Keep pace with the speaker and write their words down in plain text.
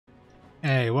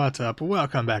Hey, what's up?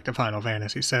 Welcome back to Final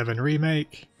Fantasy VII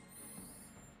Remake.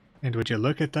 And would you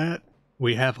look at that?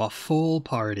 We have a full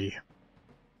party.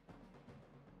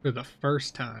 For the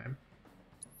first time.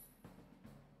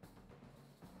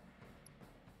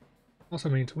 Also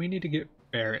means we need to get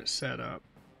Barret set up.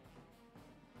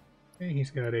 Okay,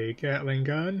 he's got a Gatling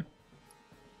gun.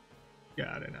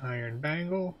 Got an iron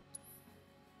bangle.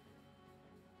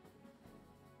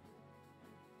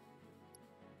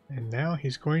 And now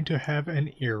he's going to have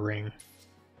an earring.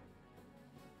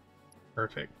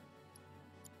 Perfect.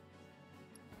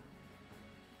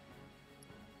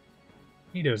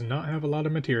 He does not have a lot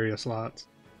of materia slots.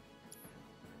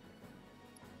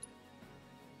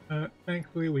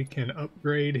 Thankfully we can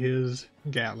upgrade his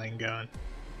Gatling gun.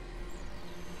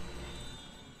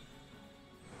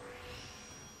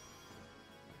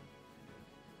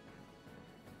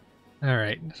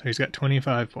 Alright, so he's got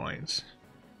 25 points.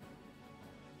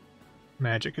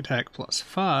 Magic attack plus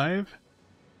 5.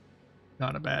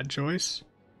 Not a bad choice.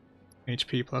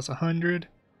 HP plus 100.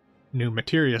 New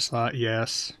materia slot,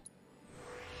 yes.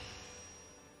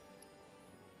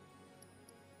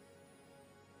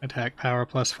 Attack power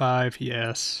plus 5,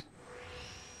 yes.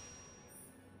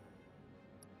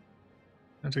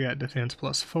 And so we got defense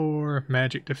plus 4,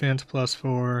 magic defense plus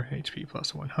 4, HP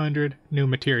plus 100. New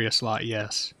materia slot,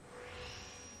 yes.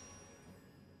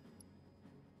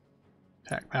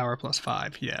 Attack power plus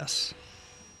 5, yes.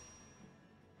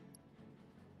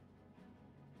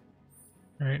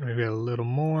 Alright, we've got a little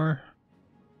more.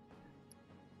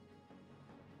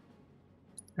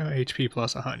 Oh, HP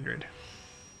plus 100.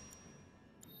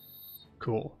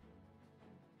 Cool.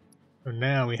 So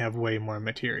now we have way more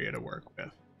materia to work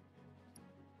with.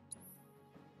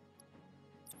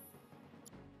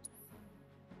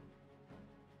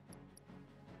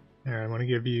 Alright, I want to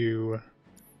give you...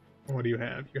 What do you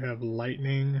have? You have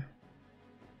lightning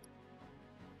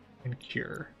and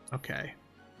cure. Okay.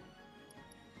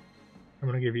 I'm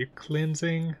going to give you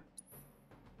cleansing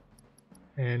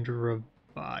and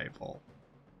revival.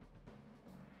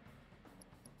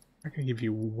 I can give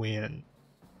you wind.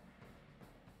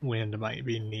 Wind might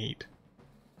be neat.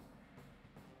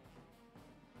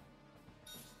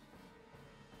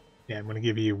 Yeah, I'm going to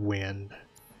give you wind.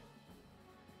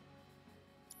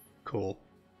 Cool.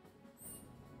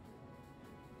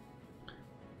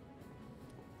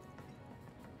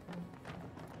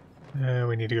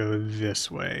 We need to go this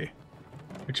way,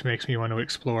 which makes me want to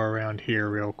explore around here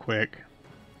real quick.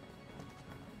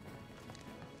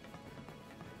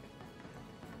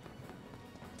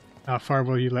 How far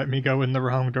will you let me go in the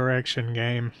wrong direction,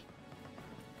 game?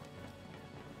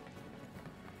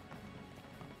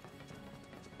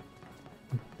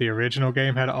 The original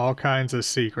game had all kinds of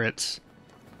secrets.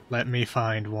 Let me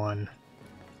find one.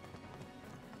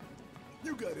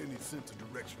 You got any sense of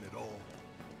direction at all?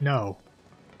 No.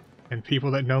 And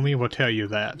people that know me will tell you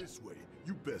that. This way,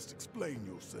 you best explain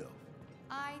yourself.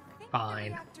 I think Fine. the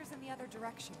reactor's in the other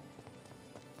direction.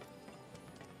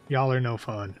 Y'all are no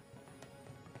fun.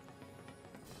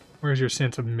 Where's your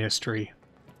sense of mystery?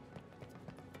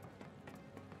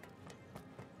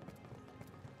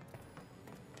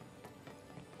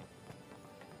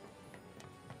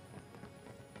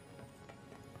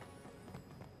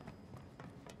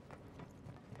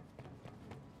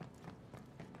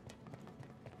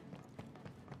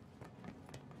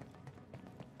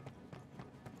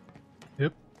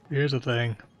 Yep, here's the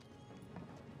thing.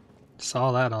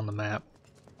 Saw that on the map.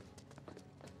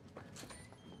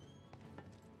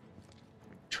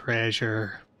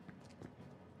 Treasure.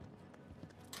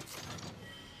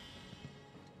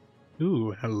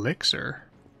 Ooh, an elixir.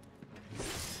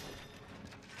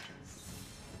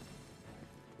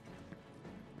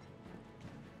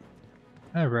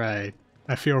 Alright,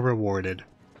 I feel rewarded.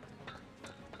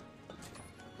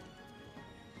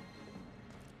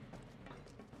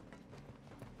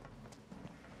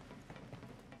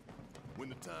 When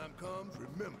the time comes,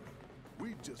 remember,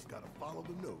 we just gotta follow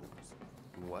the nose.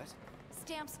 What?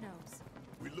 Stamp's nose.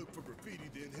 We look for graffiti,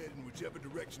 then head in whichever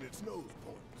direction its nose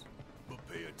points. But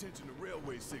pay attention to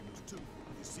railway signals, too.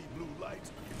 You see blue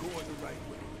lights, you're going the right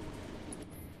way.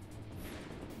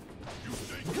 You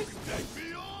think you can take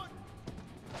me on?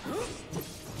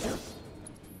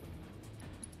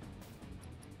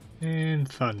 And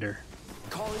thunder.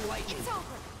 Calling lightning. It's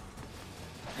over.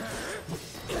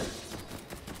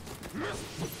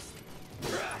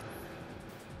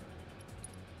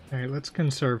 Alright, let's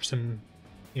conserve some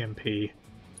MP.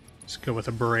 Let's go with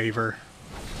a braver.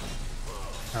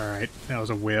 Alright, that was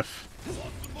a whiff.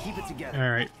 Keep it together.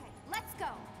 Alright, Okay, let's go.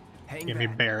 Hang give me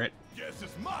back. Barret. Guess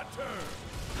it's my turn.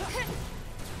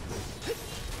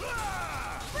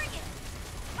 Bring it.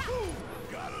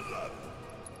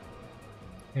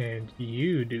 And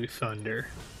you do thunder.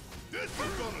 This is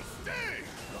gonna sting!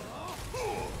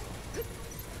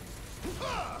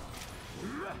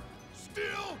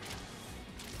 Still?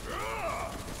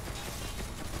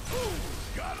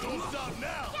 God, don't stop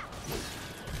now!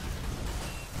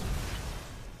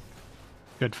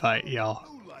 Good fight, y'all.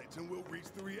 Blue lights and we'll reach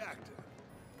the reactor.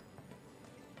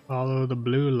 Follow the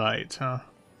blue lights, huh?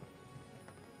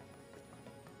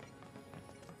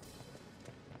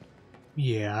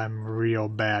 Yeah, I'm real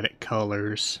bad at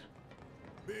colors.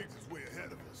 Biggs is way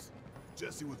ahead of us.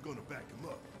 Jesse was gonna back him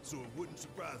up, so it wouldn't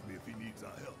surprise me if he needs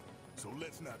our help. So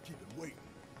let's not keep him waiting.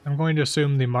 I'm going to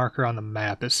assume the marker on the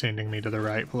map is sending me to the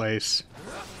right place.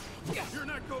 You're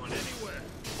not going anywhere.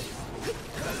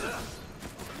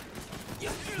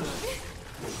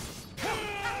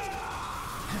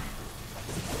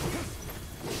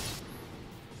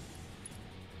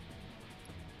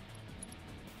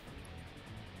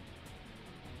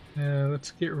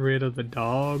 Let's get rid of the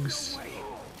dogs. That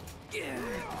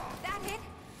hit?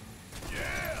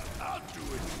 Yeah, I'll do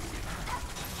it.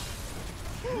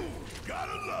 Ooh,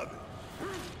 gotta love it.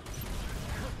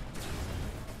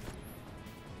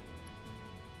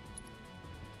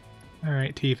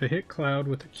 Alright, Tifa, hit Cloud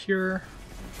with a cure.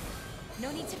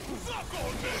 No need to pull. Suck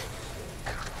on this.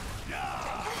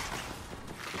 Yeah.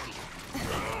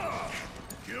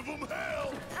 Give him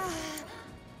hell.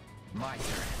 My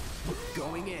turn.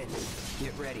 Going in.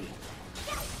 Get ready.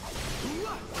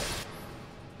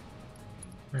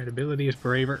 Right, ability is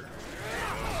Braver.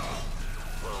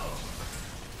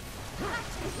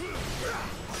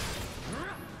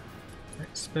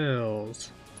 Right,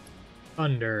 spells.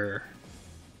 Thunder.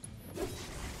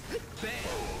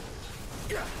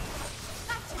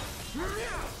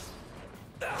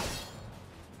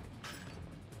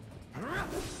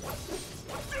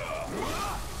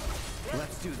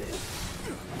 Let's do this.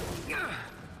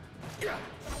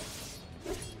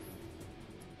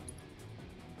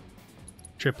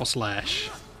 Triple slash.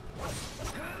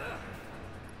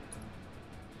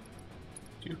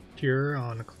 Do cure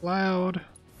on Cloud.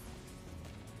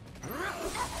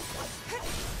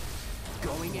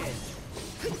 Going in.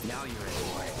 Now you're in.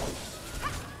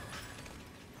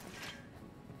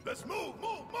 Let's move,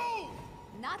 move, move.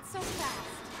 Not so fast.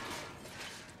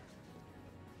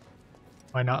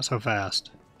 Why not so fast?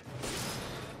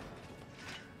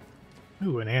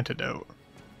 Ooh, an antidote.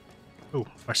 Ooh,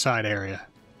 our side area.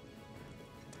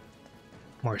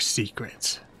 More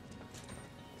secrets.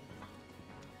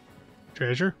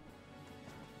 Treasure?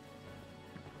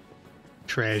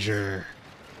 Treasure.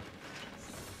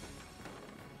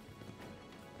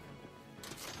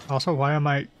 Also, why am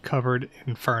I covered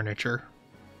in furniture?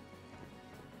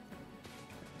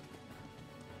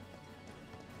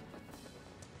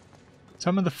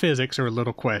 Some of the physics are a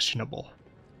little questionable.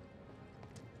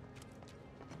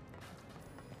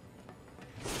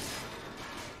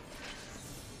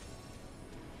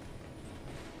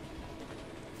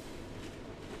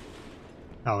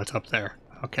 Oh, it's up there.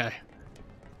 Okay.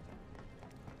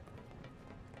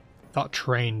 Thought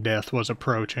train death was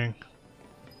approaching.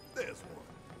 There's one.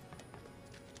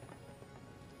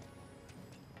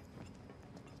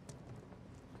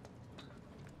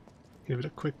 Give it a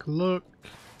quick look.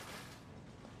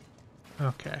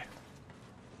 Okay.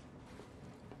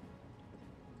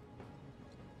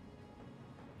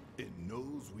 In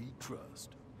those we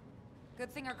trust.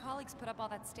 Good thing our colleagues put up all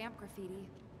that stamp graffiti.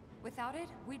 Without it,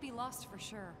 we'd be lost for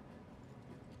sure.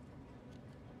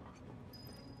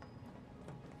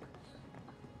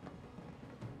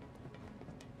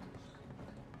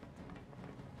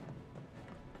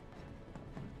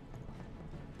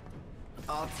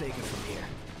 I'll take it from here.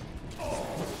 Oh,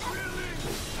 really?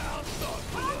 I'll start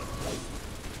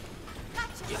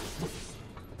Gotcha!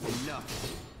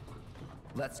 Enough.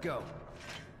 Let's go.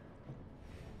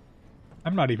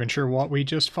 I'm not even sure what we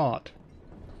just fought.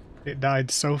 It died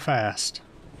so fast.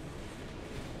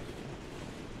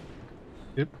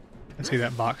 Yep. I see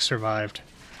that box survived.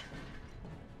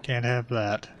 Can't have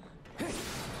that.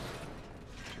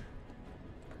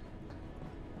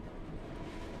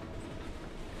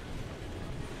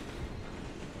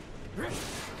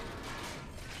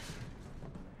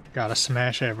 Gotta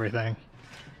smash everything.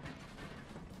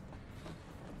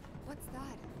 What's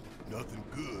that? Nothing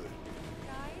good.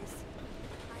 Guys?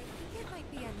 I think it might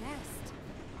be a nest.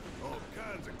 All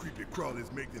kinds of creepy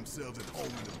crawlies make themselves at home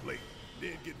in the plate,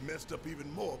 then get messed up even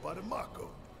more by the mako.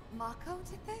 Mako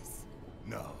did this?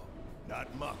 No, not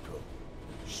mako.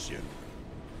 Shinra.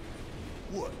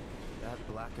 What? That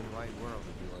black and white world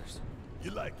of yours.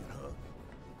 You like it, huh?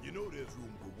 You know there's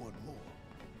room for one more.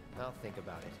 I'll think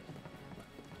about it.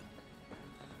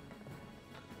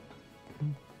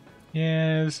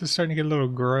 Yeah, this is starting to get a little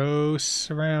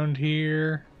gross around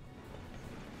here.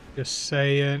 Just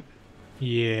say it.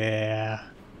 Yeah.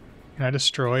 Can I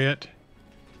destroy it?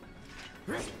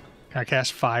 Can I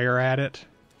cast fire at it?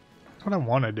 That's what I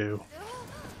want to do.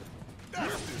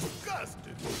 That's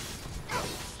disgusting.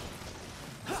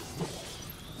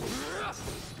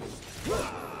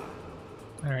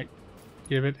 Alright.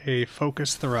 Give it a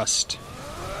focus thrust.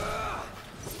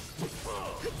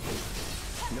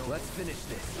 No, let's finish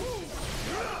this.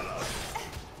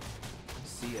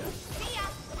 See ya. See ya!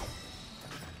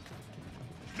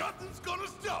 Nothing's gonna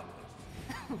stop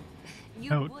us.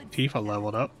 You Oh, would Tifa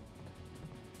leveled up.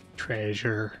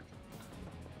 Treasure.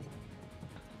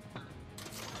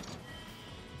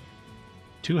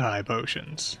 2 high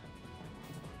potions.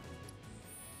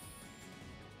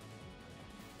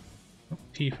 Oh,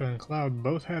 Tifa and Cloud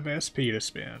both have SP to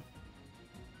spend.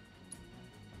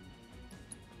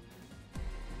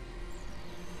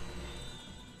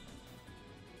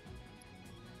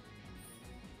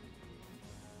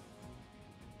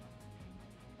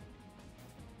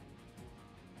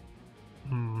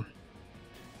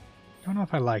 Don't know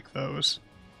if I like those.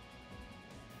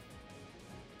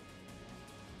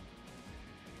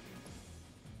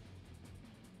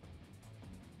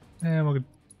 Yeah, we'll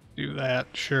do that,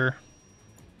 sure.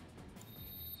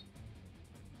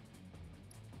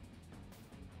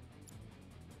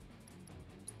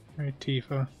 Alright,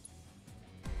 Tifa.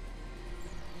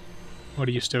 What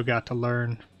do you still got to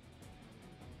learn?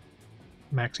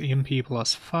 Max EMP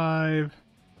plus 5.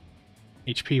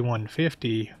 HP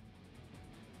 150.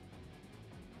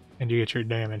 And you get your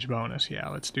damage bonus. Yeah,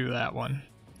 let's do that one.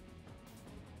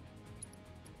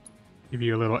 Give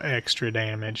you a little extra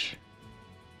damage.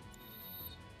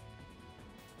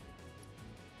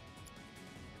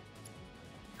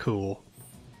 Cool.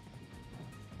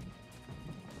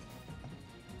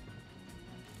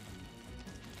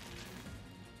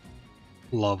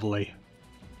 Lovely.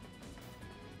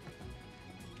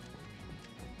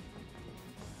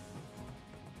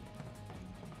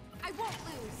 I won't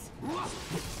lose.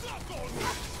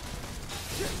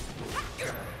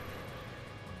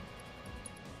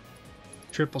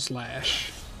 Triple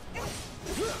slash.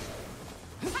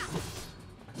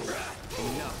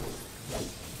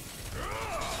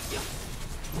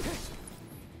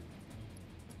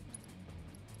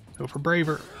 Go for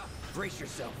braver. Brace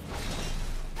yourself.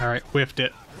 Alright, whiffed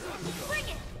it. Bring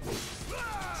it!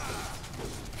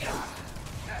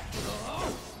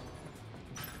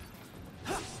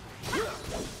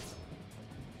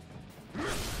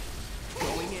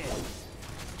 Going in.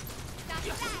 That's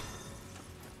that!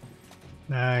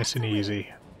 Nice and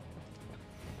easy.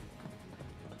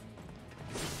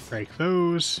 Break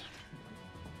those.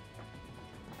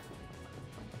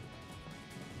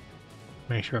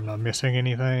 Make sure I'm not missing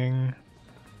anything.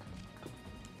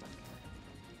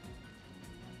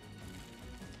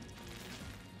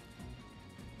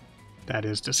 That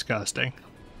is disgusting.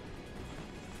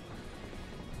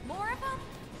 More of them?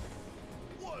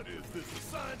 What is this, a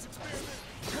science experiment?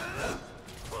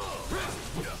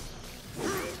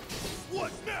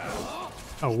 What now?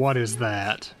 Oh, what is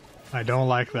that? I don't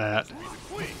like that. Be the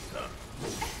queen, huh?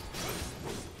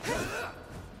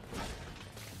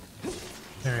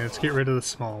 Alright, let's get rid of the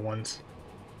small ones.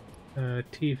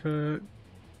 Tifa,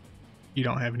 you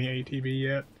don't have any ATB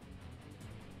yet.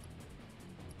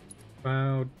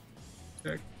 Cloud,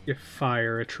 give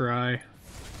fire a try.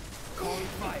 Calling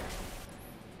fire.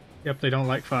 Yep, they don't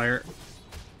like fire.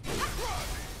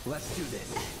 Let's do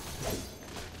this.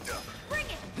 Bring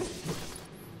it!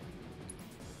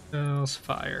 Else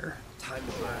fire. Time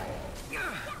to burn.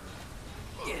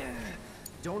 Yeah.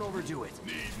 Don't overdo it.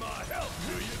 Need my help,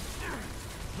 do you?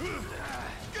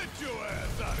 Get your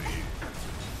ass out of here.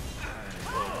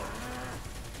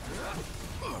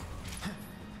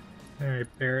 Alright,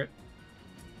 Barret.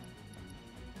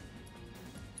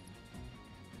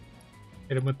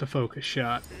 Hit him with the focus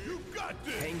shot. You got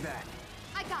this. Hang back.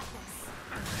 I got this.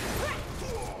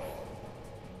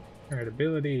 Alright,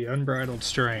 ability, unbridled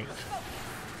strength.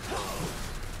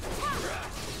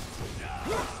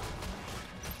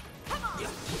 Come on!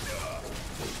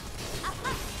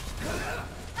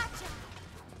 Gotcha!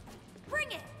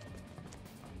 Bring it!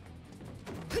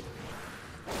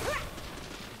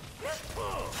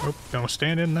 Oh, don't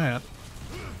stand in that.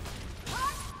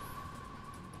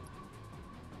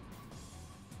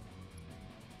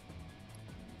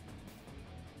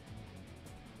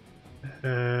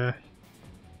 I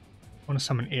want to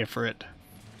summon Ifrit.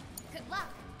 Good luck!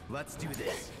 Let's do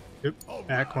this. Oop,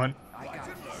 back one. I got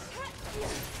this.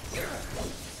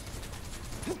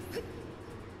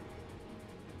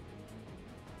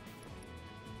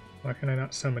 Why can I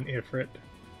not summon Ifrit?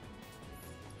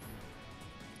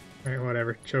 Alright,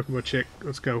 whatever. Chocobo chick,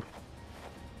 let's go.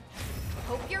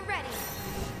 Hope you're ready.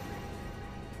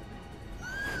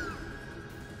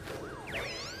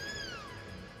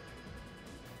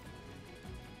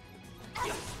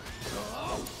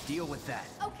 Deal with that.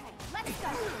 Okay, let's go.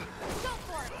 Go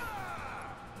for it.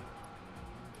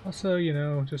 Also, you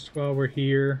know, just while we're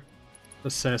here,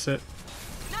 assess it.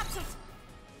 Not so.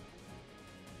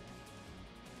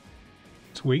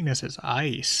 Its weakness is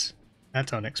ice.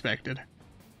 That's unexpected.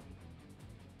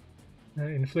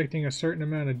 Inflicting a certain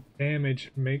amount of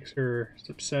damage makes her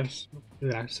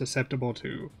susceptible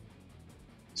to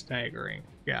staggering.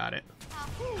 Got it.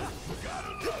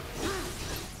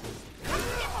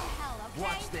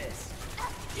 Watch this.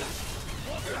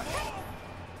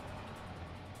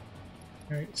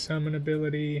 Alright, summon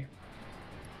ability.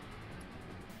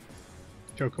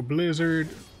 Choco Blizzard.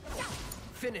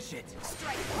 Finish it.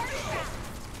 Strike hard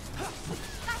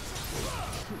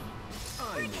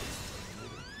and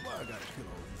Why I gotta kill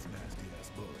all these nasty ass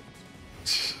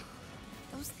bugs?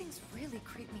 those things really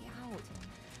creep me out.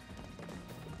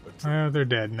 Oh, they're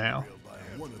dead now.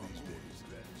 One of these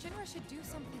days. Shinra should do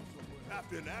something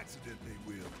After an accident,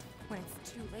 they will. when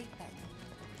it's too late then.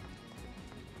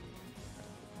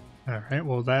 Alright,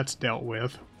 well that's dealt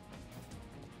with.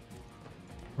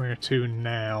 Where to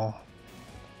now?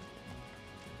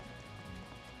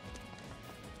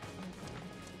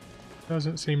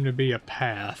 Doesn't seem to be a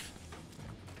path.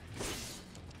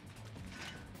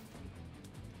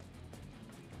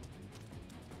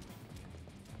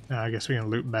 I guess we can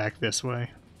loop back this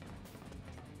way.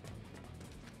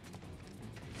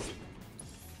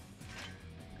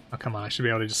 Oh, come on, I should be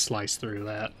able to just slice through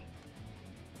that.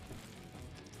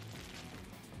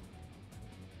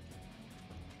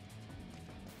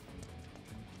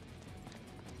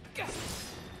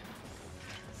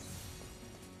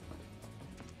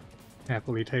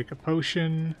 Happily take a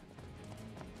potion.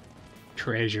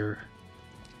 Treasure.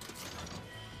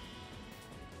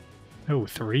 Oh,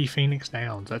 3 Phoenix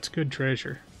Downs. That's good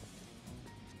treasure.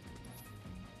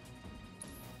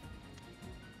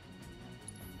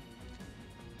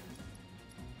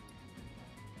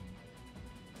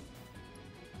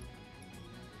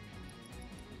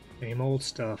 Same old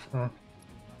stuff, huh?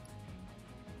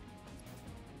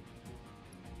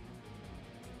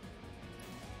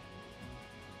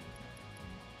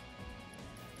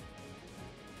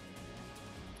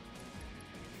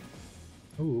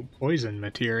 Ooh, poison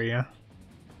materia.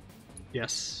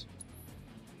 Yes.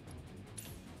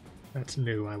 That's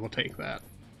new, I will take that.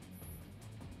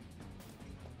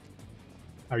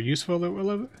 How useful it will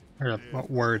have? Or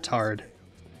what word's hard?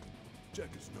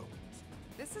 Check his nose.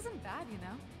 This isn't bad, you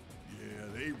know. Yeah,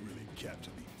 they really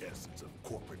capture the essence of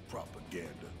corporate propaganda.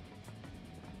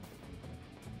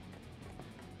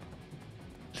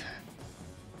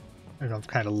 And I'm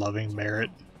kind of loving Barret.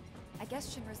 I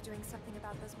guess Shinra's doing something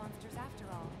about those monsters after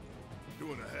all.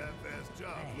 Doing a half-assed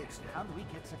job, looks like. How do we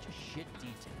get such a shit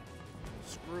detail?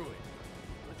 Screw it.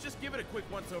 Let's just give it a quick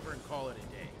once-over and call it a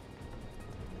day.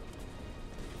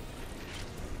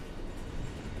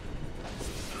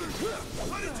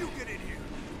 How did you get in here?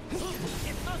 It's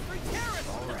those 3 terrorists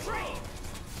on the train!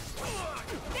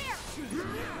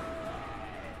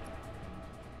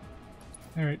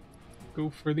 Alright, go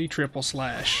for the triple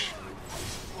slash.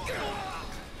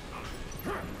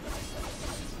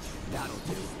 That'll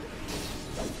do.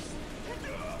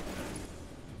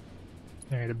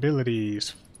 Alright,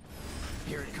 abilities.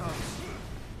 Here it comes.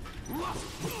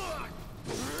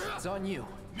 It's on you.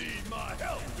 Need my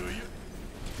help, do you?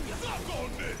 Suck on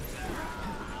this!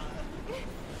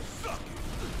 Suck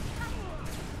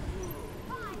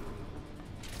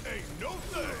it! Ain't no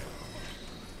thing!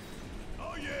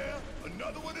 Oh yeah,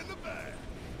 another one in the bag.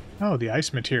 Oh, the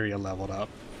ice materia leveled up.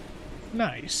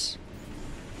 Nice.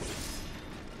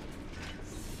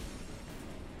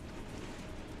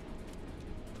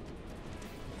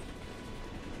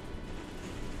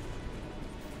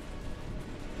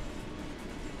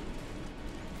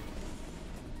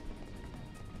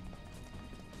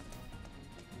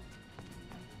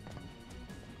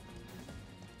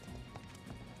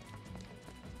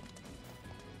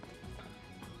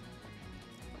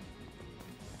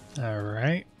 All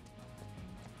right.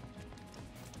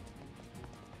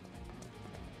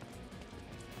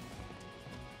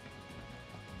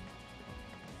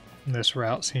 This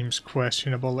route seems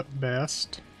questionable at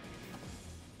best.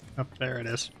 Up there it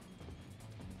is.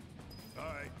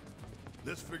 Alright,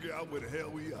 let's figure out where the hell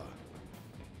we are.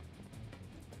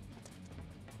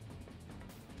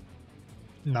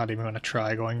 Not even going to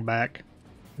try going back.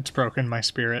 It's broken my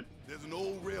spirit. There's an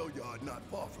old rail yard not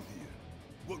far from here.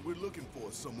 what we're looking for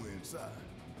is somewhere inside.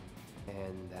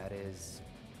 And that is...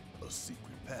 A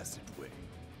secret passageway.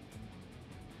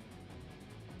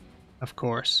 Of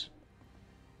course.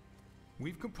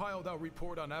 We've compiled our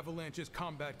report on Avalanche's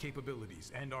combat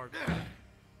capabilities and our...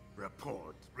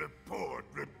 Report, report,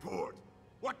 report.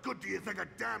 What good do you think a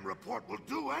damn report will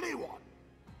do anyone?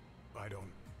 I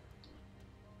don't...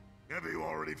 Have you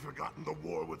already forgotten the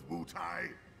war with Wu-Tai?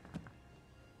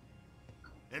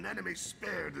 An enemy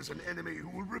spared is an enemy who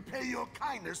will repay your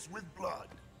kindness with blood.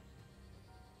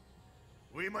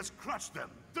 We must crush them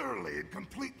thoroughly and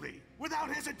completely, without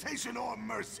hesitation or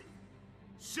mercy.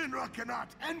 Shinra cannot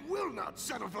and will not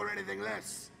settle for anything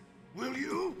less. Will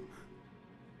you?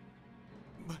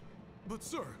 But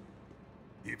sir...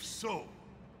 If so,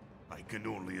 I can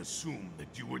only assume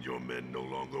that you and your men no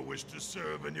longer wish to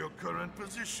serve in your current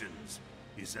positions.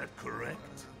 Is that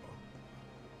correct?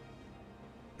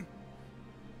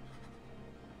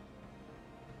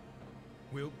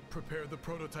 We'll prepare the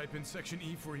prototype in Section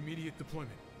E for immediate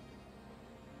deployment.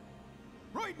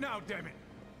 Right now, damn it!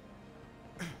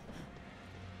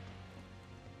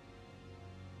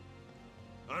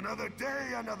 Another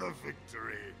day, another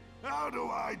victory. How do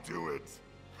I do it?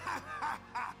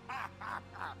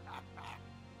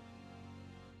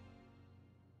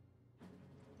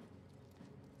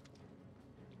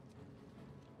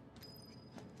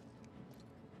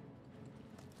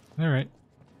 All right.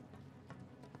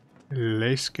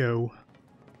 Let's go.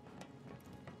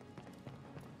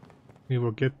 We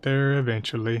will get there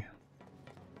eventually.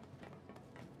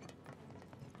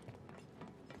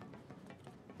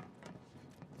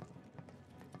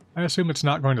 I assume it's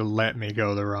not going to let me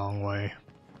go the wrong way.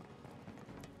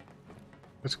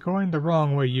 It's going the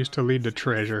wrong way used to lead to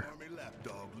treasure. Army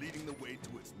lapdog leading the way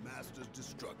to its master's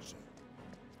destruction.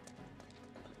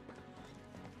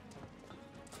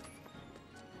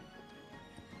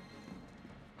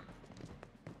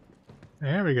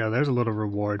 There we go, there's a little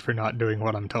reward for not doing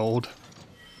what I'm told.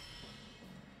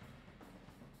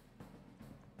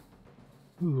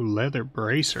 Ooh, leather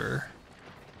bracer.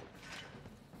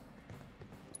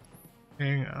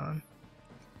 Hang on.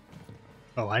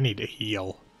 Oh, I need to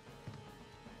heal.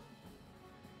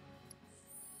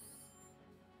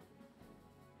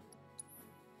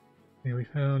 Okay, we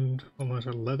found almost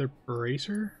a leather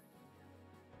bracer.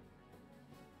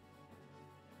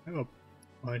 I have a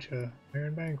bunch of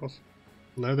iron bangles.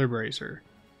 Leather bracer.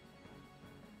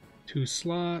 2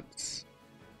 slots.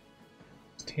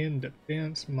 10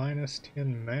 defense minus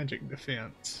 10 magic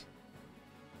defense.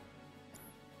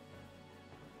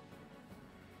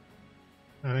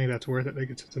 I think that's worth it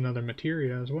because it's another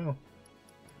materia as well.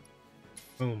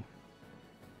 Boom.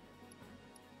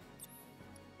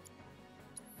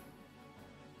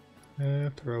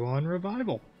 Throw on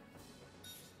revival.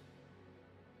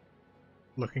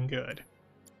 Looking good.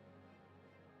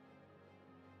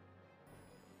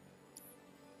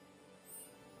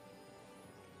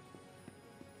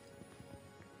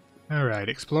 Alright,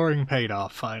 exploring paid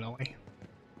off finally.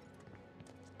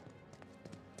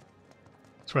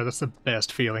 I swear that's the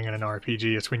best feeling in an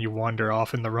RPG. It's when you wander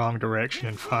off in the wrong direction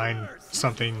and find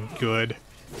something good.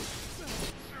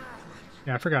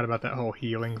 Yeah, I forgot about that whole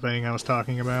healing thing I was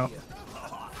talking about.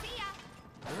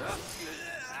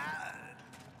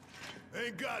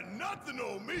 Ain't got nothing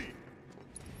on me.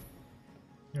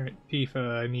 Alright,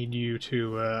 Tifa, I need you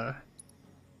to,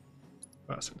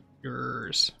 some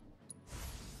yours.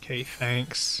 Okay,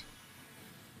 thanks.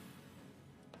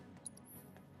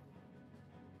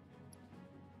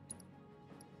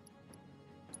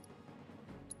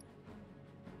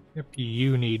 Yep,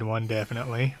 you need one,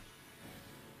 definitely.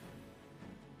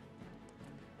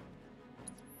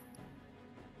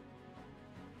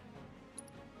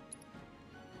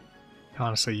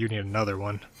 Honestly, you need another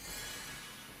one.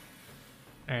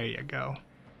 There you go.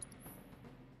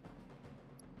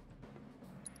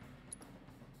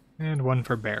 And one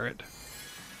for Barret.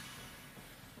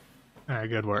 Alright,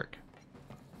 good work.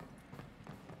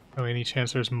 Oh, any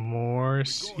chance there's more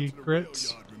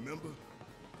secrets?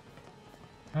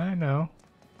 I know.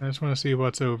 I just want to see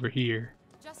what's over here.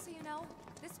 Just so you know,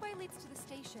 this way leads to the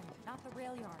station, not the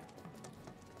rail yard.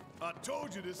 I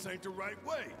told you this ain't the right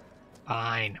way.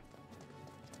 Fine.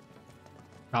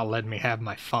 Not letting me have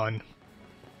my fun.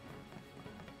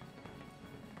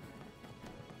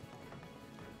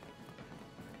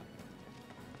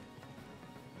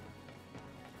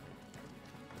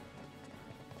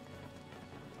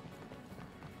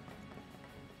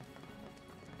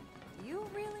 You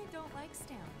really don't like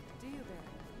Stamp, do you, Barret?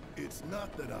 It's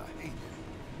not that I hate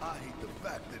it. I hate the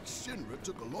fact that Shinra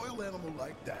took a loyal animal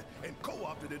like that and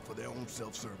co-opted it for their own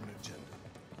self-serving agenda.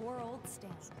 Poor old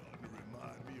Stamp. Starting to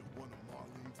remind me of one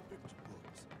of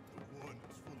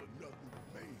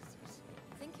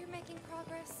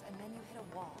progress, and then you hit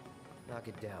a wall. Knock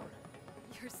it down.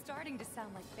 You're starting to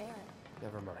sound like Barret.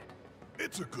 Never mind.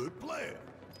 It's a good plan.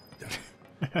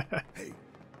 Hey,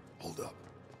 hold up.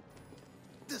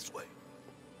 This way.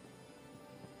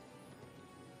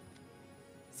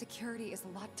 Security is a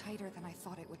lot tighter than I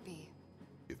thought it would be.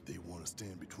 If they want to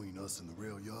stand between us and the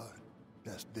rail yard,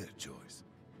 that's their choice.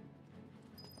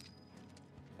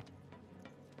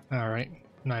 Alright,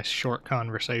 nice short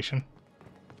conversation.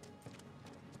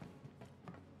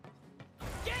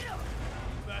 Get him!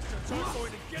 Bastards aren't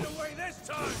going to get away this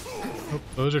time! Oh,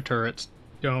 those are turrets.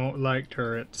 Don't like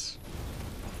turrets.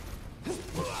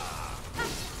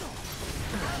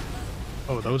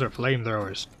 Oh, those are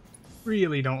flamethrowers.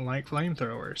 Really don't like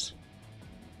flamethrowers.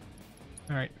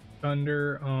 Alright,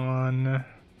 thunder on...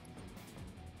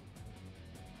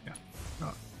 Yeah,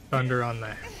 oh, thunder on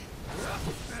there.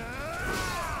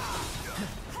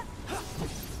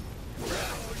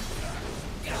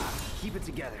 Keep it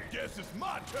together. Guess it's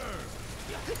my turn.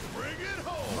 Bring it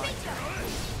home.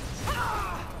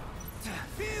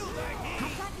 Feel that heat.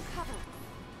 I've got you covered.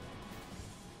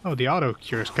 Oh, the auto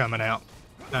cure's coming out.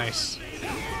 Nice.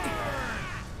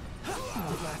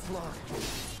 Won't last long.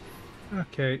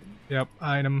 Okay, yep,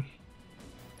 item.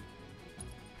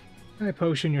 High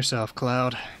potion yourself,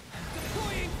 Cloud.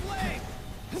 Deploying flame.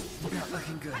 Not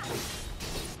looking good.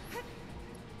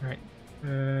 Alright,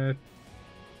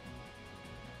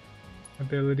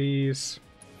 abilities.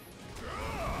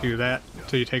 Do that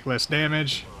until you take less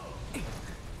damage.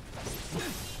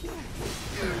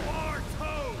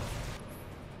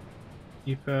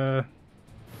 Tifa,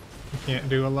 you can't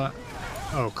do a lot.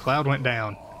 Oh, Cloud went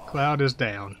down. Cloud is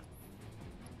down.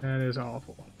 That is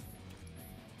awful.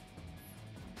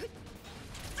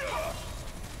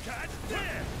 God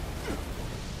damn!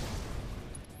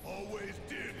 Always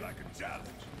did like a challenge.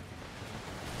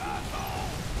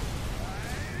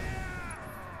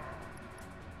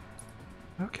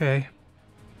 Okay.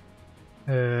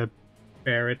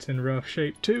 Barret's in rough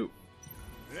shape too.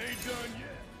 Ain't done yet.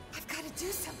 I've got to do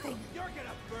something. You're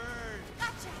gonna burn!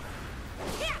 Gotcha.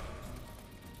 Yeah.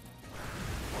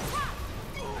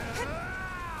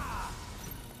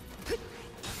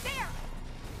 There.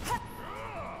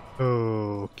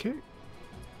 Okay.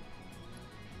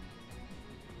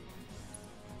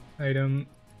 Item.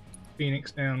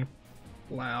 Phoenix down.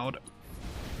 Cloud.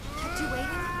 Kept you waiting?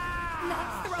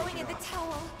 Not throwing in the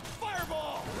towel.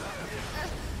 Fireball!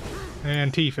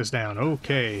 And Tifa's down.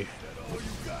 Okay. Enough.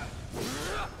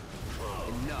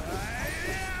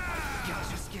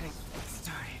 Guys, just getting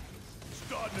started.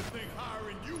 Starting to think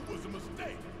hiring you was a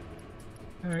mistake.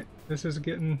 Alright, this is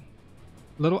getting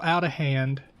a little out of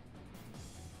hand.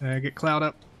 Get Cloud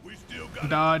up. We still got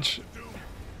Dodge. to do.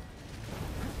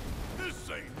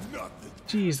 This ain't nothing.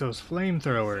 Jeez, those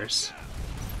flamethrowers.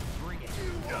 Bring it.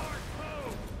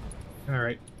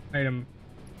 Alright, item.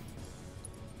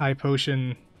 High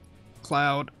potion.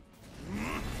 Cloud. You're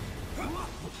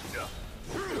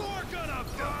gonna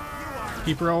burn.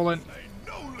 Keep rolling. Ain't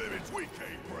no limits we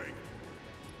can't break.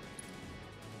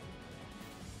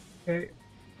 Okay.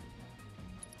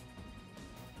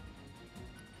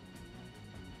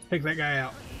 Take that guy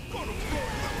out.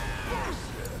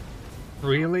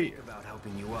 Really? About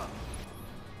helping you up.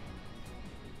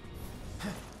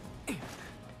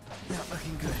 Not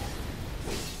looking good.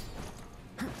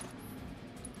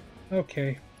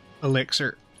 Okay.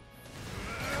 Elixir.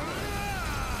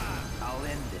 I'll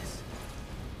end this.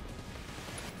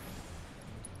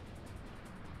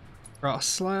 Cross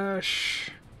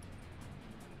slash.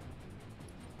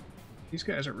 These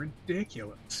guys are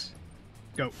ridiculous.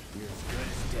 Go. You're as good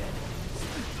as dead.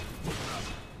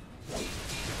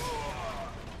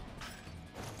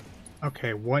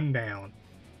 Okay, one down.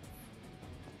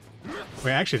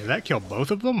 Wait, actually, did that kill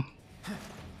both of them?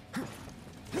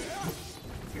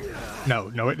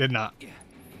 No, it did not.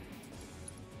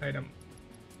 Item.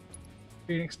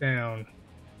 Phoenix down.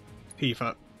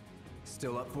 Tifa.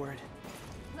 Still up for it?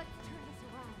 Let's turn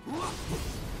this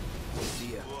around.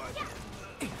 See ya.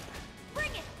 Bring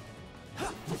it.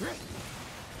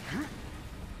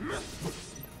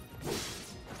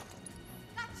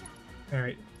 Gotcha.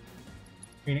 Alright.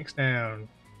 Phoenix down.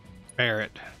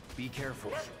 Barret. Be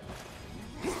careful.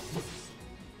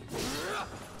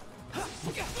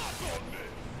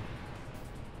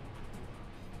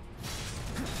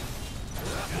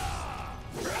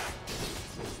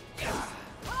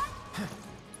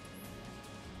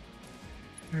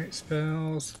 Alright,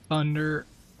 spells. Thunder.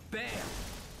 Bam!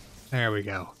 There we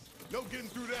go. No getting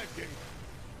through that gate.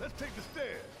 Let's take the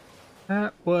stairs.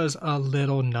 That was a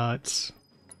little nuts.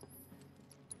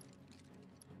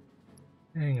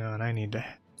 Hang on, I need to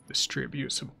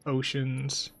distribute some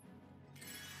potions.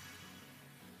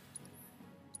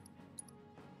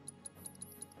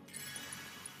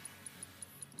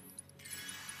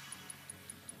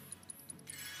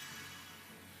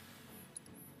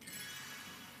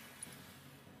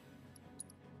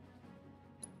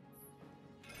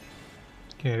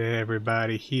 Get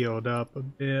everybody healed up a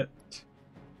bit.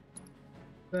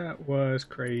 That was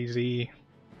crazy.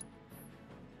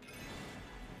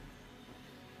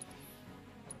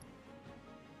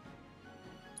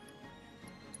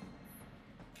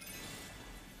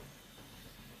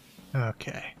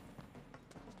 Okay.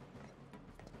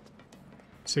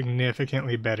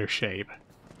 Significantly better shape.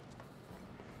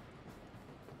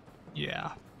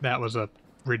 Yeah, that was a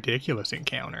ridiculous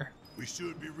encounter. We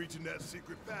should be reaching that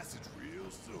secret passage real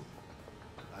soon.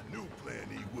 I knew Plan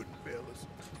E wouldn't fail us.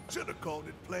 Should have called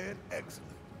it Plan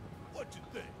Excellent. What you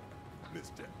think,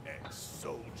 Mr.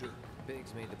 Ex-Soldier?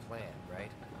 Biggs made the plan,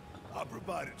 right? I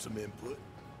provided some input.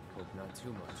 Hope not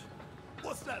too much.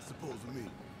 What's that supposed to mean?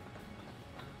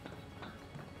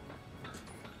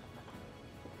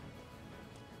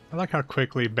 I like how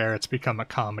quickly Barret's become a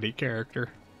comedy character.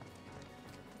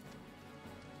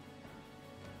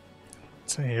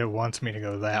 So it wants me to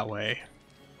go that way.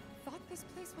 Thought this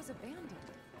place was abandoned.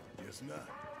 Guess not.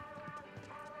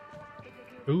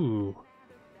 Ooh.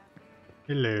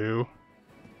 Hello.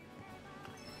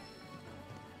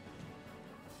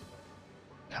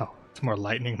 Oh, it's more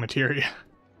lightning materia.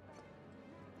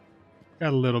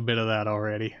 Got a little bit of that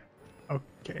already.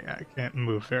 Okay, I can't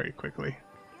move very quickly.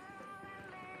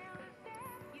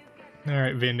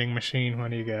 Alright, vending machine,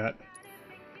 what do you got?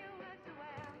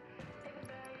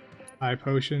 High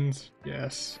potions?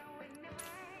 Yes.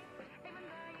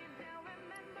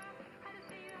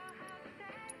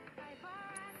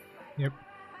 Yep.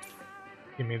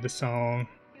 Give me the song.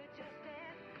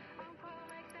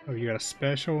 Oh, you got a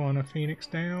special on a Phoenix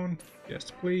down?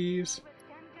 Yes, please.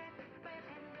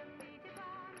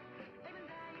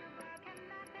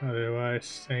 Otherwise,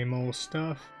 same old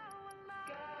stuff.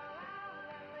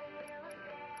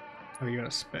 Oh, you got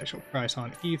a special price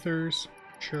on ethers?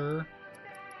 Sure.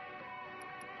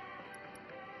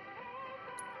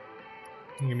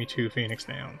 Give me 2 Phoenix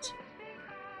Downs.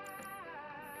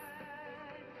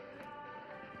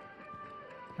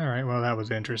 Alright, well that was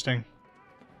interesting.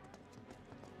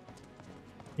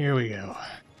 Here we go.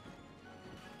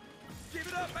 Give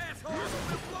it up, asshole!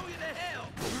 We'll blow you to hell!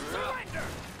 Surrender!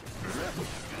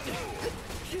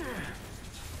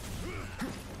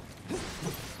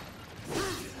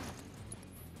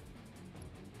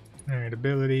 Alright,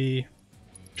 ability.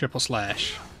 Triple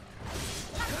slash.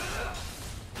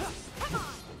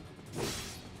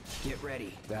 Get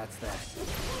ready. That's that.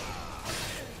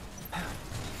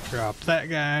 Drop that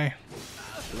guy.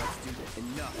 Let's do this.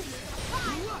 Enough.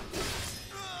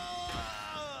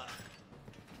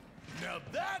 Now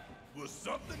that was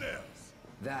something else.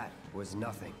 That was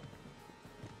nothing.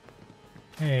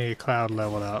 Hey, Cloud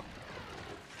leveled up.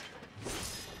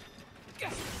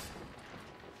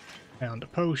 Found a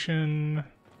potion.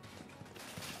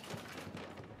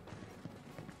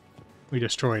 We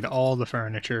destroyed all the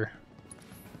furniture.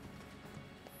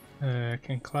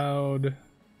 Can Cloud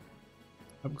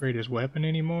upgrade his weapon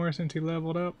anymore since he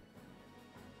leveled up?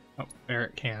 Oh,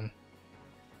 Barret can.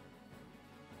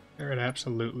 Barret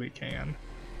absolutely can.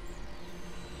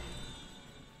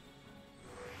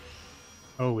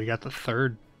 Oh, we got the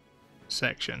 3rd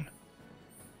section.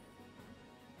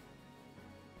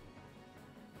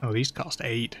 Oh, these cost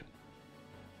 8.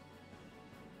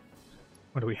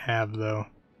 What do we have, though?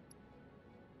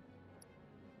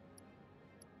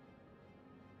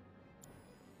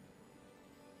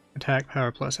 Attack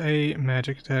power plus 8,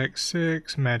 magic attack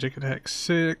 6, magic attack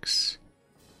 6,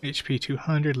 HP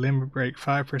 200, limber break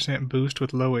 5% boost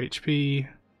with low HP,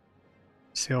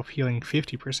 self-healing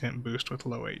 50% boost with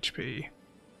low HP.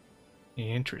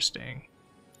 Interesting.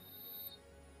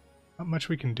 Not much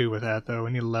we can do with that though,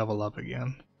 we need to level up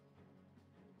again.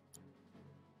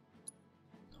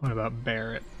 What about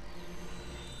Barret?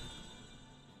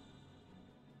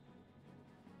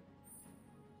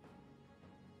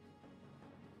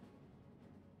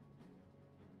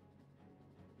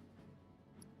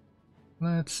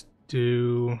 Let's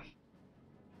do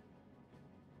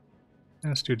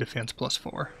defense plus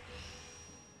 4.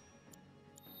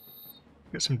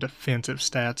 Get some defensive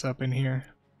stats up in here.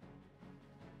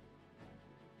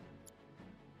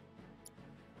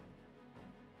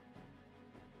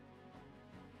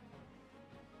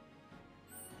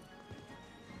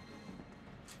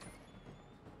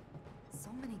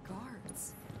 So many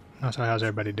guards. Oh, so how's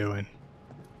everybody doing?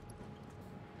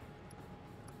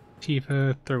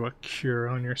 Tifa, throw a cure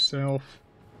on yourself.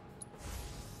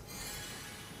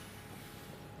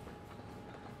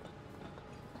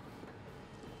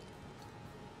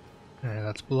 Alright,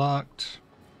 that's blocked.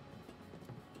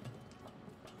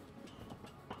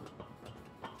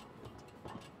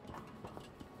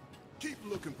 Keep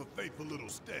looking for faithful little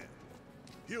Stan.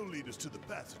 He'll lead us to the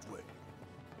passageway.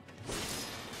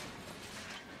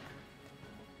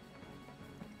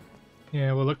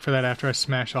 Yeah, we'll look for that after I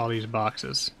smash all these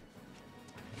boxes.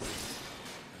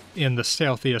 In the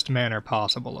stealthiest manner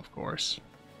possible, of course.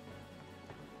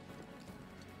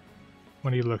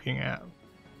 What are you looking at?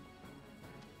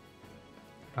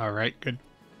 Alright, good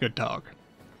talk.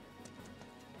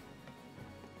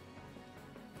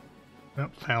 Oh,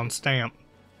 found stamp.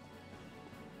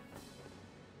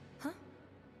 Huh?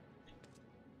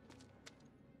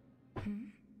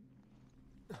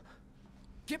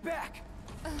 Get back!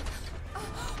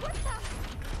 What the?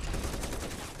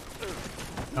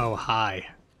 Oh, hi.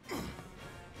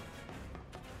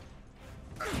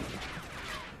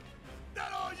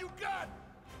 That all you got?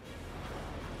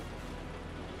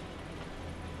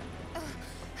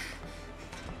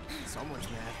 Someone's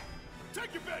mad.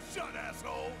 Take your best shot,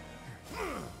 asshole!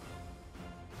 Huh.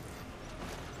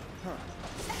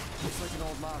 Looks like an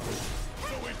old model.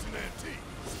 So it's an antique.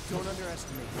 Don't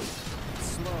underestimate it. It's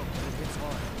slow, but it hits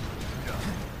hard.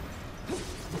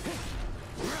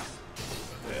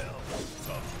 Hell,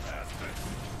 tough bastard.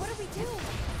 What do we do?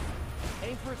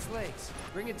 Aim for its legs.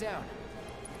 Bring it down.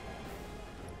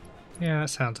 Yeah, that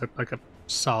sounds like a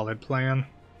solid plan.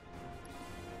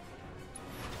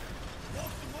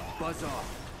 Buzz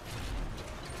off.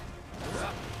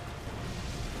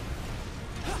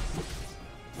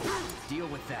 Deal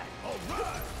with that. All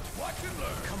right, watch and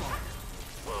learn. Come on.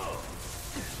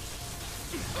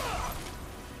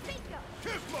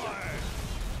 Kiss my ass.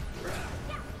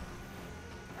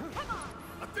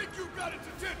 I think you got its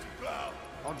attention, Cloud.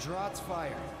 I'll draw its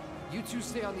fire. You two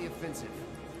stay on the offensive.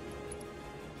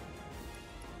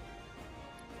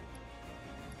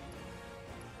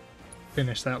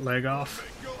 Finish that leg off.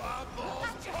 Make your eyeballs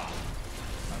pop.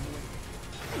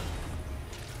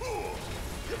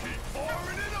 Keep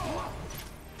pouring it on.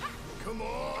 Come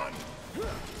on.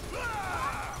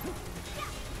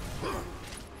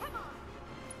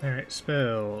 Alright,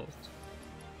 spells.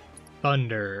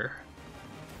 Thunder.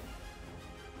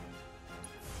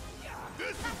 This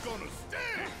is gonna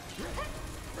sting.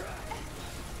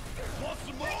 Want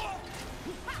some more?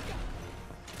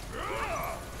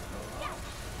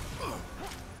 I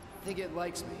think it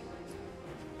likes me.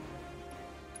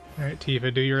 Alright,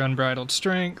 Tifa, do your unbridled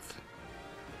strength.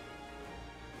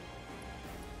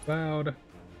 Cloud.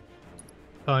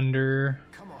 Thunder.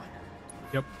 Come on.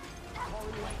 Yep.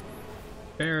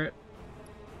 Barret.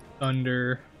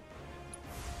 Thunder.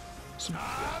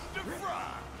 Time to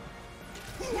fry.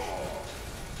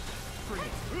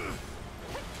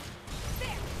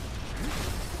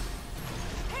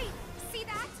 Hey, see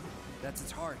that? That's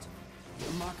its heart.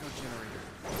 A mako generator.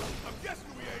 I'm guessing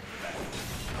we ain't for that.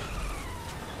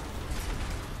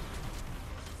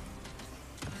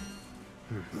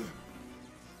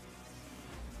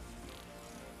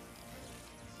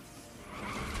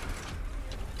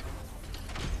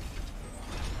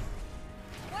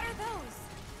 What are those?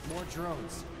 More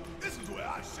drones. This is where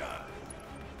I shine.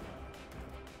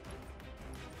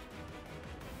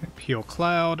 Peel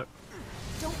Cloud.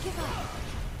 Don't give up.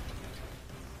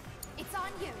 It's on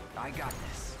you. I got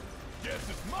this. Guess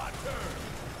it's my turn.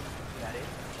 That it?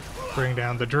 Bring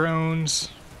down the drones.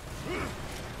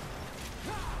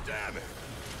 Damn it.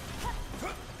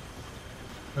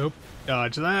 Oh,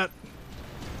 dodge that.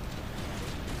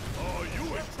 Oh, you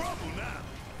in trouble now.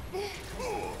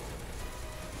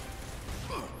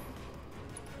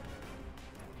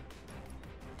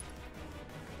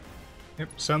 Yep,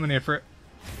 summon Ifrit.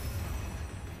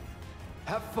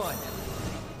 Have fun.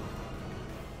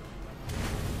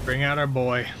 Bring out our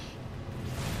boy.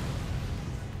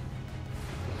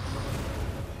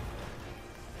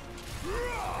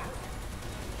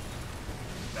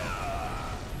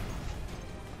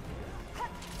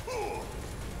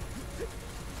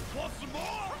 Want some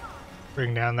more?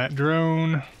 Bring down that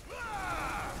drone.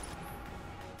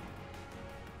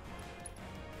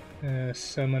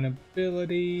 Summon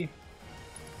ability.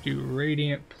 Do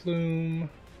Radiant Plume.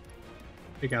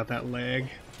 Pick out that leg.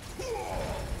 I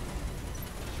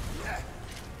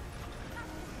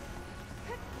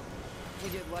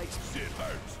think it likes me. Shit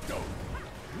hurts, don't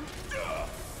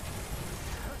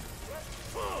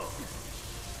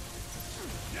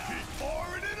keep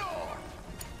pouring it on.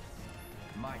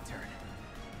 My turn.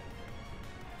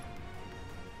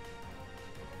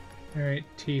 Alright,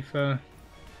 Tifa.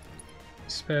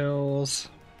 Spells.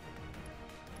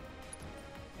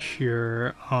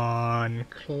 Cure on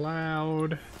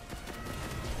Cloud.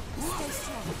 Stay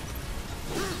still.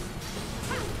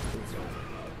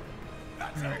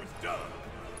 That's how it's done.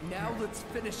 Now let's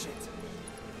finish it.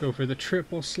 Go for the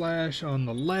triple slash on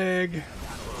the leg.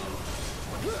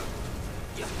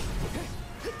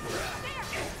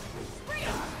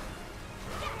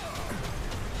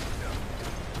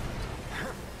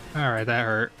 Alright, that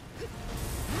hurt.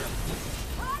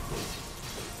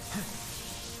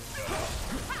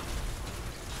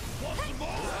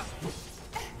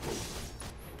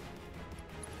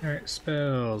 Alright,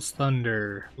 spells,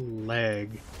 thunder,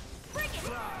 leg.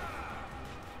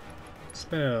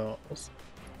 Spells,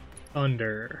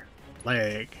 thunder,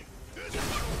 leg.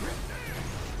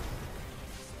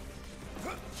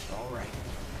 All right.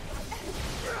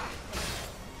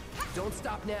 Don't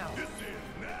stop now.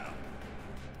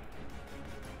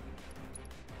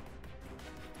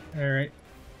 Alright,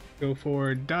 go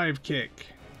for dive kick.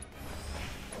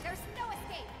 There's no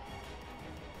escape.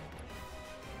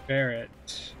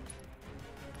 Barret.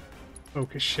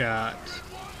 Focus shot.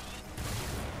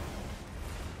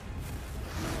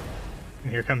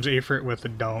 And here comes Ifrit with the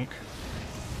donk.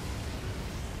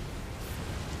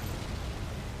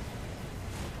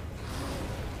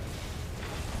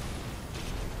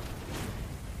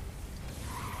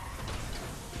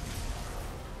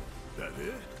 That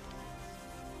it?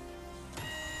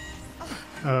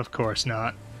 Of course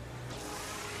not.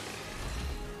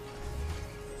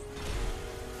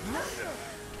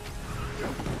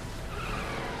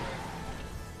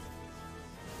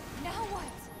 Now what?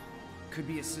 Could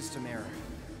be a system error.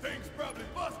 Things probably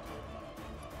busted.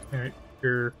 Alright,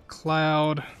 your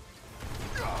cloud.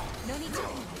 No need to.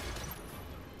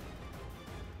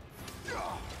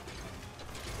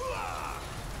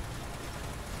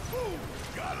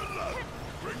 Gotta love it.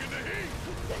 Bringing the heat.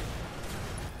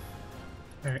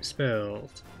 Alright,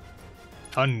 spells.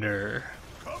 Thunder.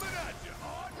 Coming at you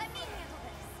hard. Let me handle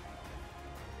this.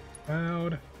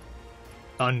 Cloud.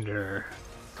 Thunder.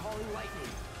 Calling lightning.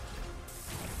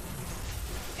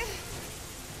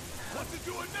 What's it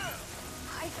doing now?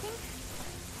 I think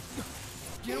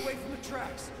Get away from the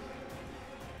tracks.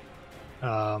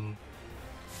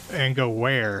 And go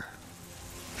where?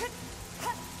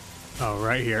 Oh,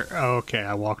 right here. Oh, okay,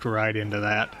 I walked right into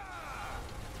that.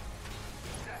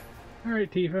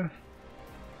 Alright, Tifa.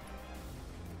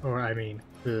 Or, I mean,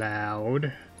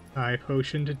 Loud. High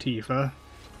potion to Tifa.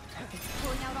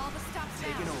 pulling out all the stops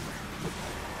Taking now. over.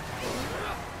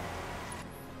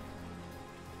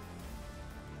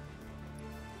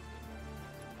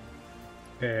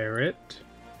 Barret.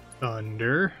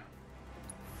 Thunder.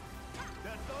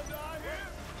 That thunder I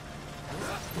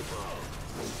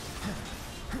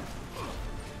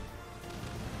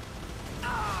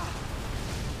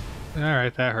hear?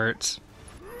 Alright, that hurts.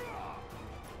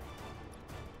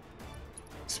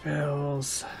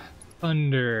 Spells.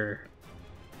 Thunder.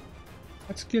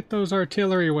 Let's get those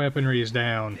artillery weaponries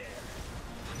down.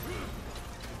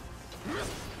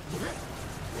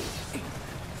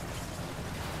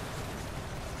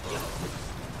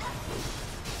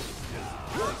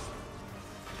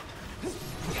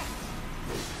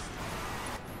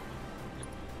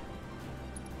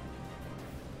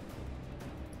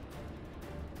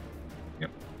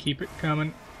 Yep, keep it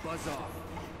coming. Buzz off.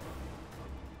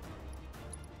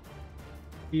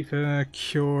 Tifa,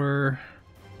 Cure,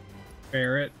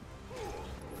 Barret.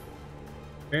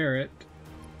 Barret.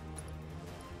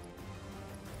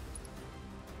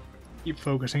 Keep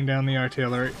focusing down the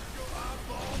artillery.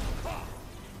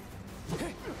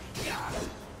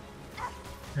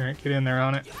 Alright, get in there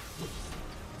on it.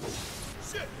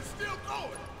 Shit, it's still going.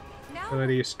 Now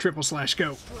Abilities, triple slash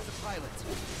go. Destroy the pilot.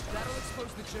 That'll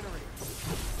expose the generator.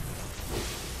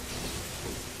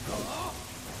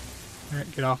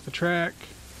 Alright, get off the track.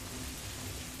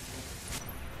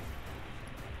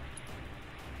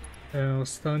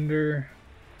 Else Thunder.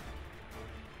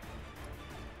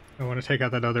 I want to take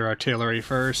out that other artillery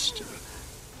first.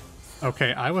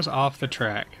 Okay, I was off the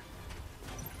track.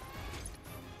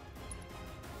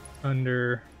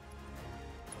 Thunder.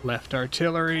 Left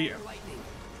artillery. Lightning.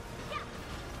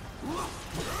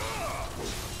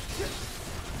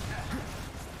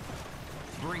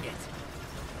 Bring it.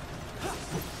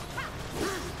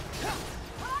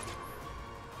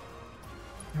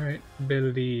 Alright,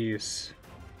 abilities.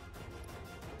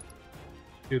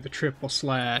 Do the triple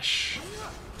slash.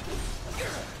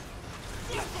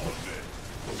 let's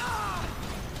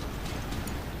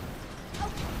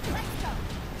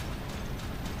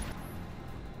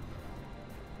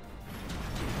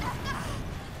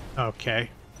go. Okay.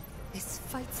 This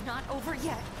fight's not over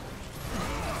yet.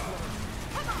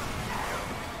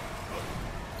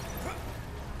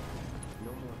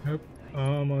 Nope.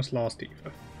 Almost lost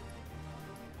Tifa.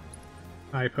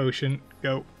 High potion,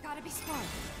 go. Gotta be smart.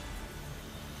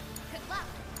 Good luck.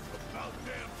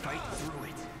 Fight through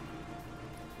it.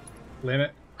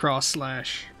 Limit, cross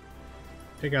slash.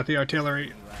 Take out the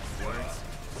artillery. Words.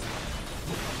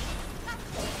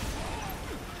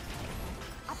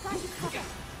 I've got you covered.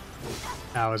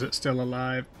 How is it still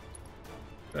alive?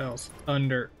 Spells.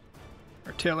 Thunder.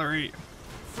 Artillery.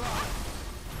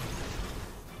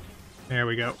 There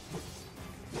we go.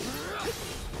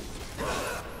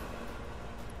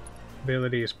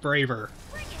 Ability is braver.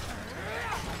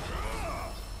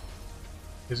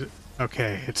 Is it?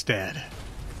 Okay, it's dead.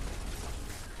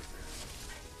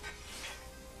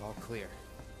 All clear.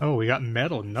 Oh, we got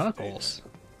metal knuckles.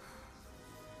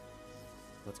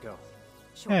 Let's go.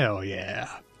 Hell yeah.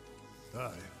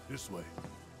 Aye, this way.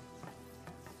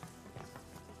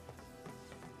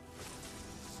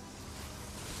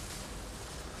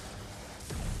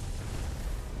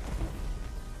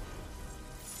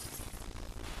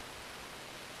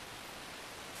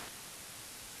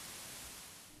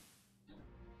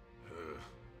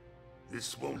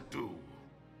 This won't do.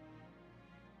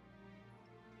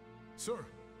 Sir,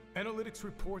 analytics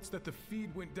reports that the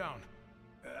feed went down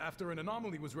after an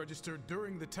anomaly was registered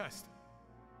during the test.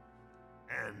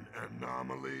 An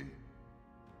anomaly?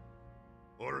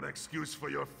 Or an excuse for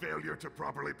your failure to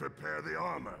properly prepare the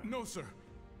armor? No, sir.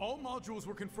 All modules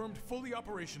were confirmed fully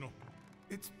operational.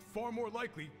 It's far more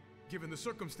likely, given the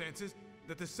circumstances,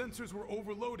 that the sensors were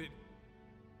overloaded.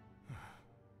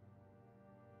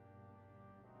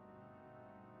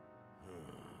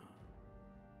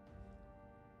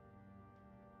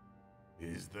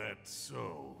 Is that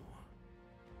so?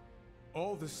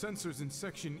 All the sensors in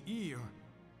Section E are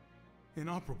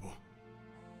inoperable.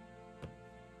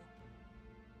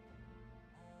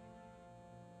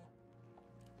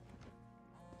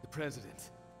 The President.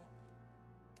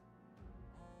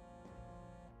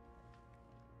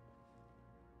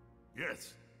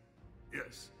 Yes.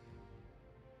 Yes.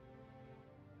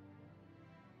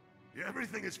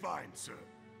 Everything is fine, sir.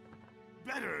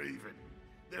 Better, even.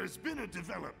 There's been a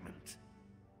development.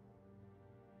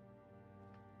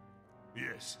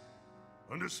 Yes.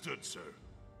 Understood, sir.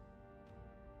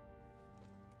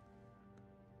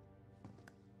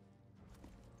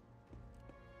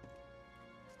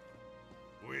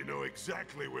 We know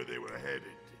exactly where they were headed.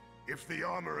 If the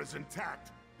armor is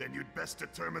intact, then you'd best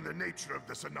determine the nature of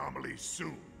this anomaly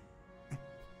soon.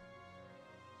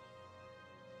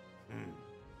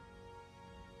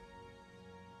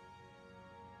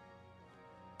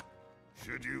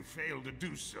 Should you fail to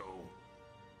do so,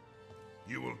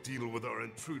 you will deal with our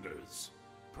intruders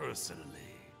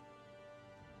personally.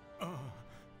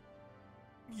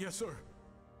 Yes, sir.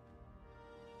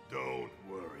 Don't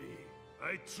worry.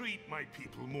 I treat my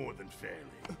people more than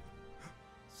fairly.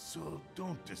 So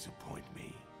don't disappoint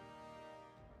me.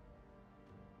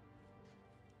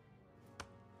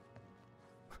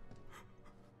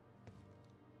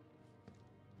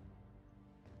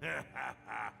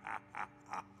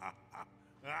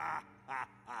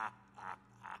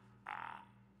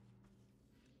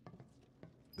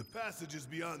 The passage is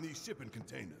beyond these shipping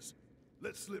containers.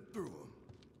 Let's slip through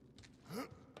them.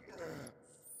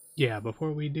 Yeah,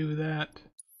 before we do that,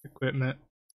 equipment,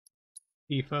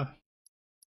 Tifa,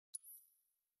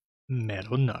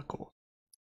 metal knuckle.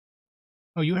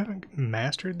 Oh, you haven't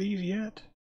mastered these yet?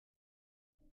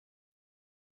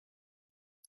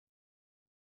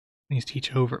 Needs to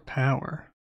teach overt power.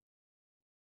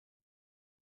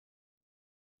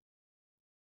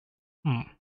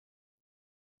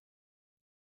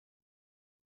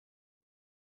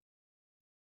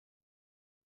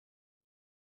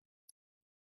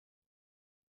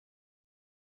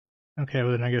 Okay,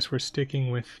 well then I guess we're sticking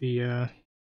with the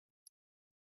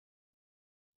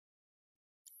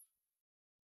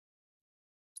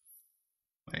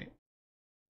wait.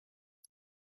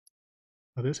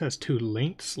 Oh, this has 2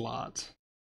 linked slots.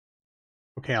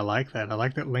 Okay, I like that. I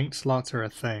like that linked slots are a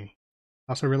thing.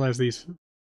 I also realize these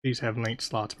have linked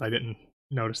slots, but I didn't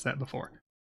notice that before.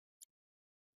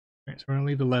 Alright, so we're gonna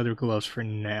leave the leather gloves for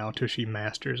now till she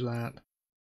masters that.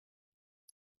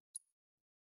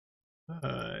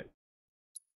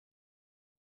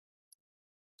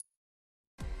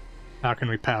 How can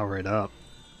we power it up?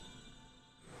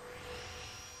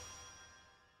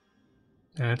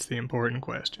 That's the important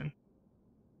question.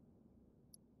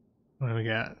 What do we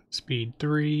got? Speed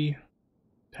 3,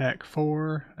 attack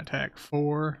 4, attack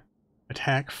 4,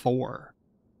 attack 4.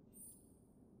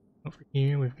 Over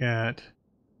here we've got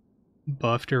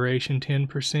buff duration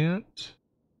 10%,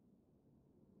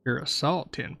 your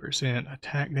assault 10%,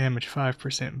 attack damage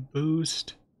 5%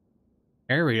 boost,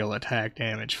 aerial attack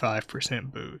damage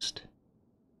 5% boost.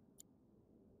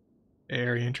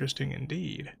 Very interesting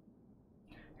indeed.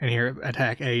 And here,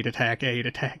 attack 8, attack 8,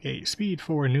 attack 8, speed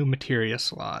 4, new materia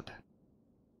slot.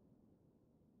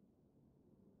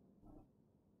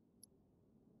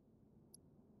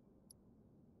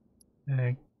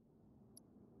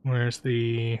 Where's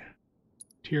the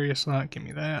Materia slot, give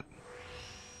me that.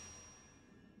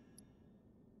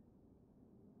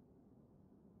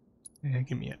 And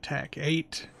give me attack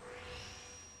 8.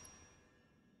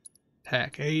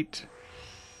 Attack 8.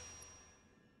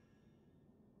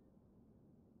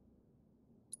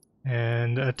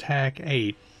 And attack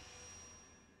 8.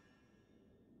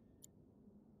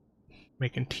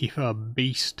 Making Tifa a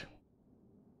beast.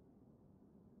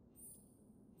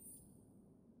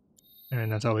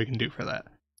 And that's all we can do for that.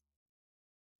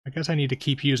 I guess I need to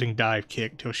keep using dive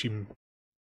kick till she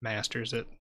masters it.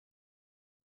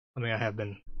 Something I have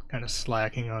been kind of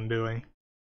slacking on doing.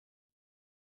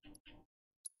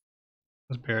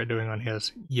 What's Barret doing on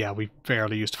his? Yeah, we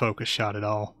barely used focus shot at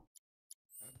all.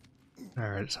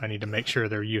 Alright, so I need to make sure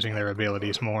they're using their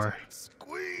abilities more.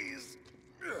 Squeeze.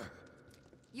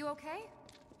 You okay?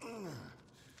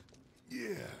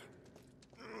 Yeah.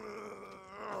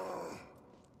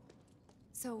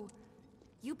 So,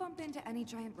 you bump into any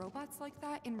giant robots like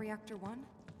that in Reactor 1?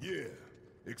 Yeah,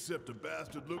 except the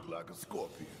bastard looked like a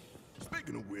scorpion.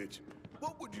 Speaking of which,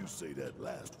 what would you say that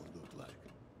last one looked like?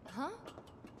 Huh?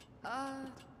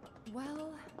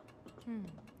 Well...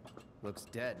 Looks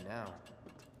dead now.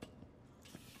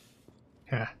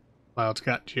 Yeah, Cloud's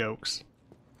got jokes.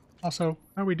 Also,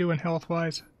 how are we doing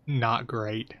health-wise? Not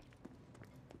great.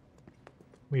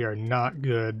 We are not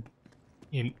good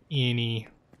in any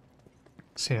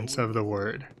sense of the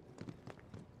word.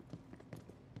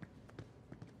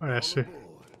 I assume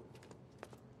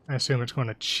it's going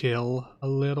to chill a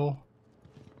little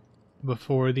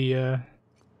before the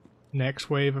next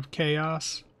wave of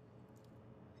chaos.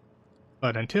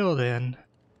 But until then,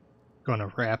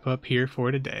 gonna wrap up here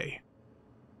for today.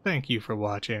 Thank you for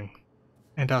watching,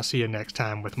 and I'll see you next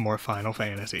time with more Final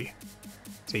Fantasy.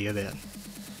 See you then.